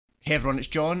Hey everyone, it's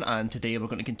John, and today we're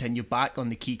going to continue back on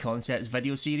the key concepts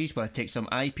video series where I take some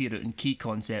IP routing key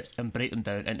concepts and break them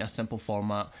down into a simple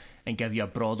format and give you a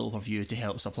broad overview to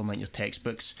help supplement your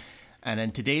textbooks. And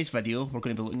in today's video, we're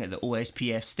going to be looking at the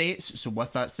OSPF states. So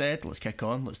with that said, let's kick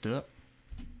on, let's do it.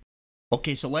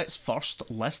 Okay, so let's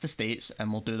first list the states, and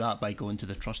we'll do that by going to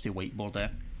the trusty whiteboard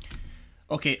there.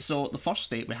 Okay, so the first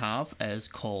state we have is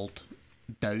called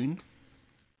down.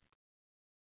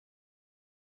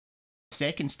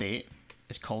 Second state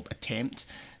is called attempt.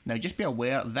 Now just be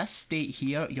aware, this state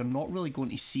here, you're not really going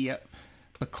to see it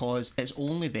because it's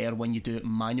only there when you do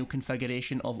manual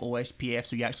configuration of OSPF,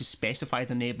 so you actually specify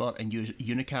the neighbour and use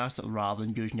unicast rather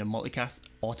than using your multicast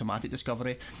automatic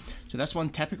discovery. So this one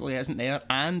typically isn't there,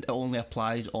 and it only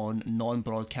applies on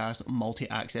non-broadcast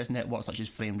multi-access networks such as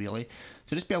Frame Relay.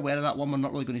 So just be aware of that one, we're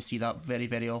not really going to see that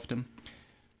very often.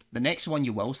 The next one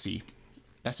you will see,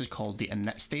 this is called the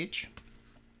init stage.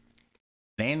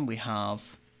 Then we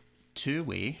have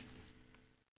two-way.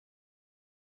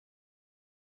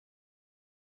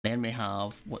 Then we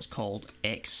have what's called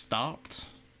X-start.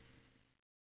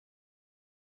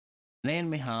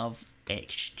 Then we have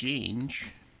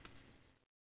exchange.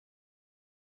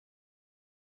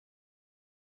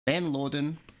 Then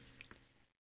loading.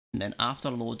 And then after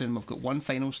loading, we've got one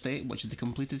final state, which is the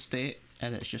completed state,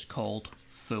 and it's just called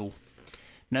full.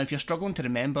 Now, if you're struggling to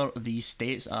remember these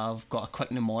states, I've got a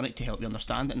quick mnemonic to help you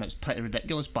understand it, and it's pretty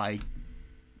ridiculous by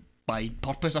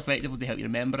purpose, effectively, to help you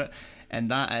remember it,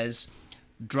 and that is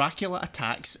Dracula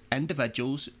attacks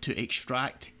individuals to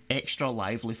extract extra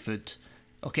lively food.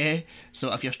 Okay,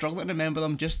 so if you're struggling to remember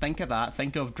them, just think of that.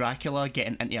 Think of Dracula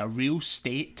getting into a real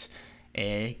state,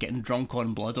 getting drunk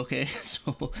on blood, okay?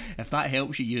 So if that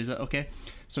helps you, use it, okay?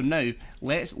 So now,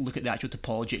 let's look at the actual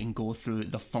topology and go through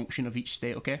the function of each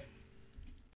state, okay?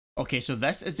 Okay, so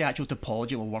this is the actual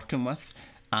topology we're working with,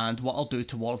 and what I'll do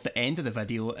towards the end of the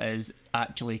video is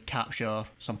actually capture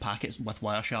some packets with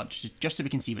Wireshark just so we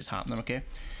can see what's happening, okay?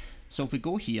 So if we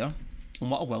go here,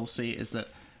 and what I will say is that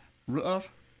router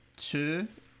 2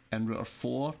 and router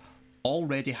 4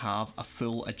 already have a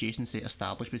full adjacency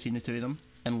established between the two of them,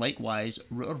 and likewise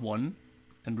router 1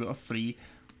 and router 3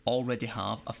 already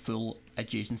have a full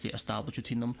adjacency established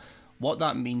between them. What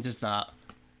that means is that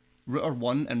router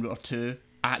 1 and router 2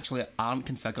 actually aren't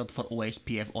configured for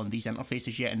OSPF on these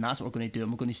interfaces yet, and that's what we're going to do,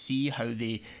 and we're going to see how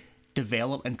they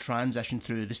develop and transition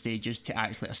through the stages to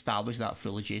actually establish that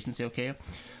full adjacency, okay?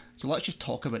 So let's just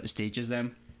talk about the stages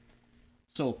then.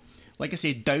 So, like I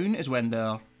said, down is when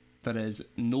there is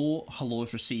no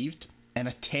hellos received, and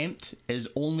attempt is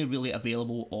only really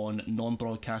available on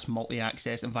non-broadcast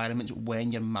multi-access environments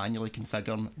when you're manually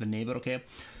configuring the neighbour, okay?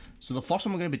 So the first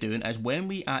one we're going to be doing is when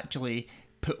we actually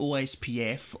put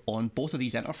OSPF on both of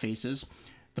these interfaces,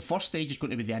 the first stage is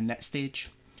going to be the init stage.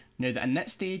 Now the init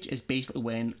stage is basically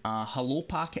when a hello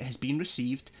packet has been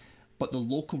received, but the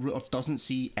local router doesn't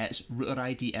see its router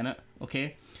ID in it,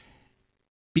 okay?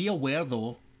 Be aware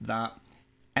though that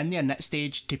in the init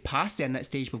stage, to pass the init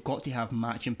stage, we've got to have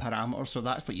matching parameters, so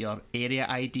that's like your area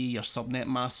ID, your subnet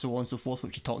mask, so on and so forth,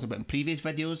 which we talked about in previous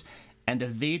videos. And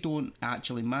if they don't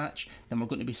actually match, then we're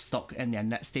going to be stuck in the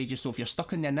init stages. So if you're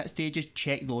stuck in the init stages,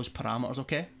 check those parameters,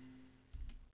 okay?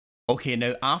 Okay,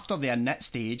 now after the init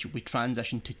stage, we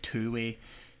transition to two-way.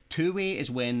 Two-way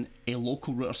is when a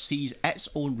local router sees its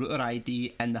own router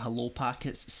ID in the hello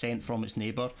packets sent from its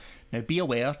neighbour. Now be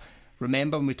aware,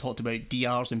 remember when we talked about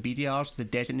DRs and BDRs, the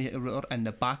designated router and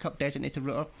the backup designated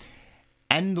router?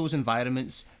 In those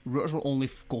environments, routers will only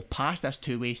go past this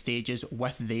two-way stages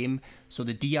with them, so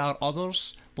the DR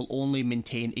others will only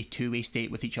maintain a two-way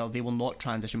state with each other. They will not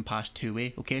transition past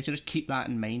two-way, okay? So just keep that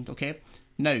in mind, okay?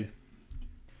 Now,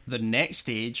 the next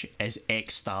stage is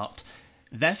X-start.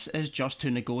 This is just to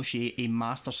negotiate a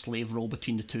master-slave role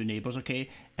between the two neighbours, okay?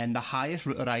 And the highest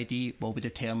router ID will be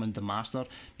determined the master.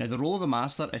 Now the role of the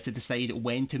master is to decide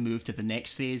when to move to the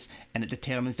next phase, and it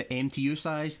determines the MTU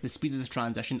size, the speed of the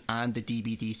transition, and the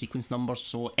DBD sequence numbers.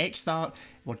 So X-start,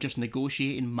 we're just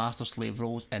negotiating master-slave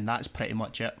roles, and that's pretty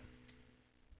much it.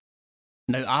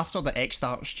 Now after the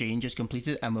X-start exchange is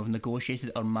completed and we've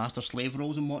negotiated our master-slave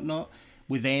roles and whatnot,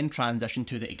 we then transition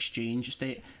to the exchange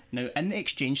state. Now in the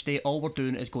exchange state, all we're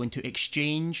doing is going to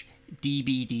exchange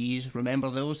DBDs. Remember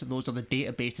those are the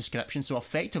database descriptions. So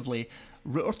effectively,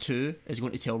 router 2 is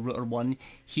going to tell router 1,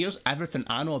 here's everything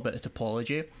I know about the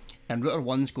topology, and router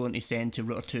 1 is going to send to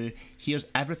router 2, here's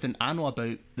everything I know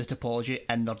about the topology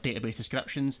in their database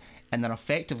descriptions, and then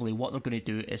effectively what they're going to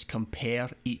do is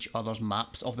compare each other's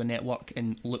maps of the network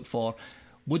and look for,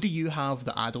 what do you have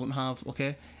that I don't have,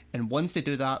 okay? And once they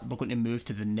do that, we're going to move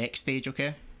to the next stage,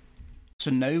 okay? So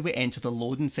now we enter the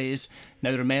loading phase.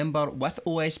 Now remember, with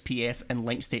OSPF and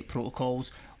link state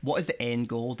protocols, what is the end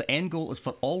goal? The end goal is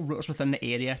for all routers within the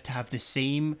area to have the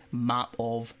same map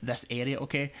of this area,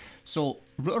 okay? So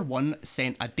router 1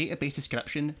 sent a database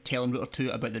description telling router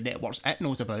 2 about the networks it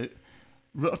knows about.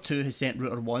 Router 2 has sent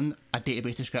router 1 a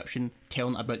database description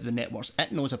telling about the networks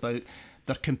it knows about.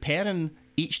 They're comparing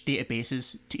each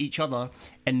databases to each other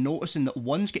and noticing that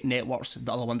one's got networks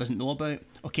the other one doesn't know about.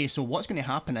 Okay, so what's going to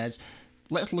happen is,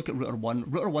 let's look at router 1.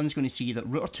 Router 1 is going to see that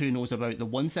router 2 knows about the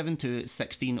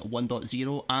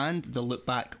 172.16.1.0 and the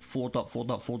loopback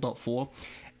 4.4.4.4.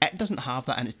 It doesn't have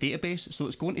that in its database, so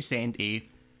it's going to send a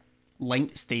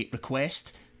link state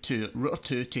request to router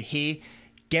 2 to, hey,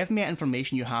 give me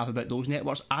information you have about those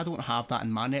networks. I don't have that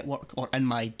in my network, or in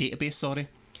my database, sorry.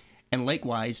 And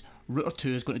likewise, router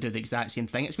 2 is going to do the exact same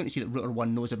thing. It's going to see that router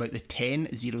 1 knows about the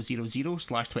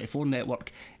 10.0.0./24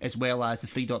 network, as well as the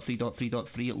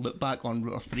 3.3.3.3 loopback on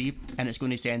router 3, and it's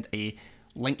going to send a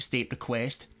link state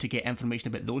request to get information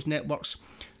about those networks.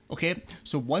 Okay,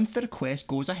 so once the request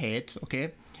goes ahead,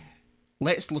 okay,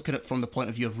 let's look at it from the point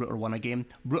of view of router 1 again.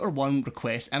 Router 1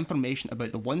 requests information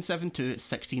about the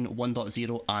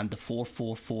 172.16.1.0 and the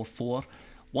 4444.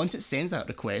 Once it sends that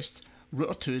request,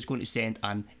 router 2 is going to send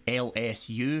an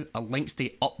LSU, a link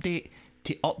state update,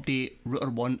 to update router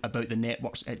 1 about the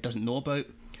networks it doesn't know about.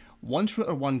 Once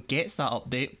router 1 gets that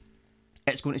update,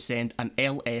 it's going to send an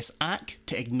LSAC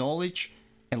to acknowledge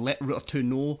and let router 2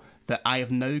 know that I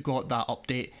have now got that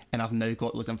update and I've now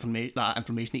got that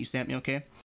information that you sent me, okay?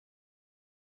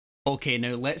 Okay,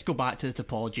 now let's go back to the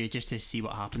topology just to see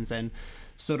what happens then.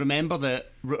 So remember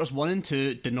that routers 1 and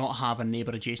 2 do not have a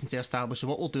neighbour adjacency established, so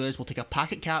what we'll do is we'll take a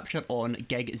packet capture on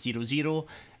gig 00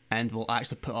 and we'll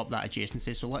actually put up that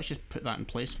adjacency. So let's just put that in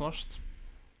place first.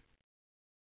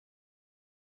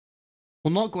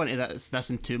 We'll not go into this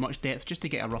in too much depth, just to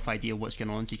get a rough idea of what's going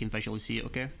on so you can visually see it,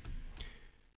 okay?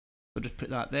 We'll just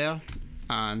put that there,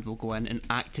 and we'll go in and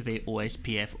activate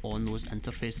OSPF on those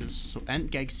interfaces. So int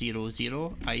gig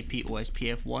 00 IP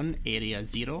OSPF 1 area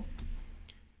 0,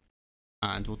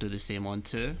 and we'll do the same on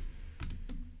 2.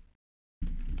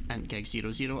 Int gig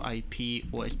 00 IP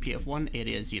OSPF 1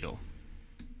 area 0.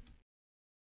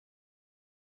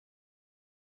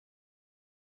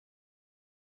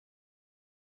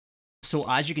 So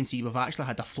as you can see, we've actually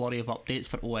had a flurry of updates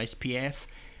for OSPF.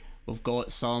 We've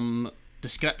got some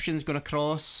descriptions going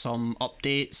across, some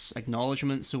updates,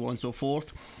 acknowledgements, so on and so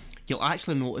forth. You'll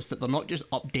actually notice that they're not just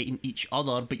updating each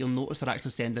other, but you'll notice they're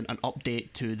actually sending an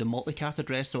update to the multicast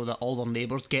address so that all their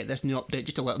neighbours get this new update,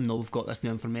 just to let them know we've got this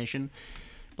new information.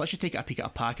 Let's just take a peek at a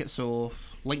packet. So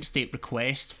link state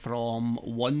request from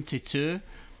 1 to 2.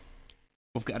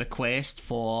 We've got a request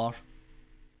for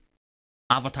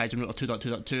advertising router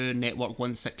 2.2.2 network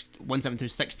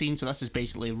 172.16. So this is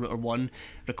basically router 1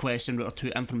 requesting router 2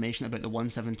 information about the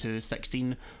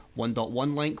 172.16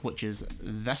 1.1 link, which is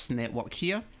this network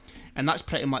here. And that's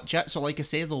pretty much it. So like I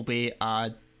say, there'll be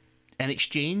an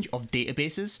exchange of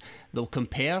databases. They'll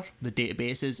compare the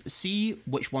databases, see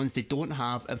which ones they don't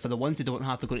have, and for the ones they don't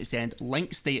have, they're going to send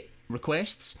link state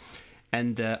requests,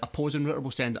 and the opposing router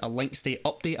will send a link state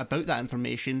update about that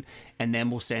information, and then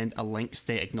we'll send a link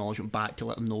state acknowledgement back to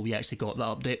let them know we actually got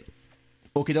that update.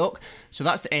 Okie doke, so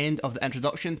that's the end of the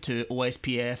introduction to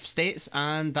OSPF states,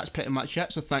 and that's pretty much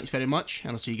it. So thanks very much,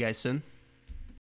 and I'll see you guys soon.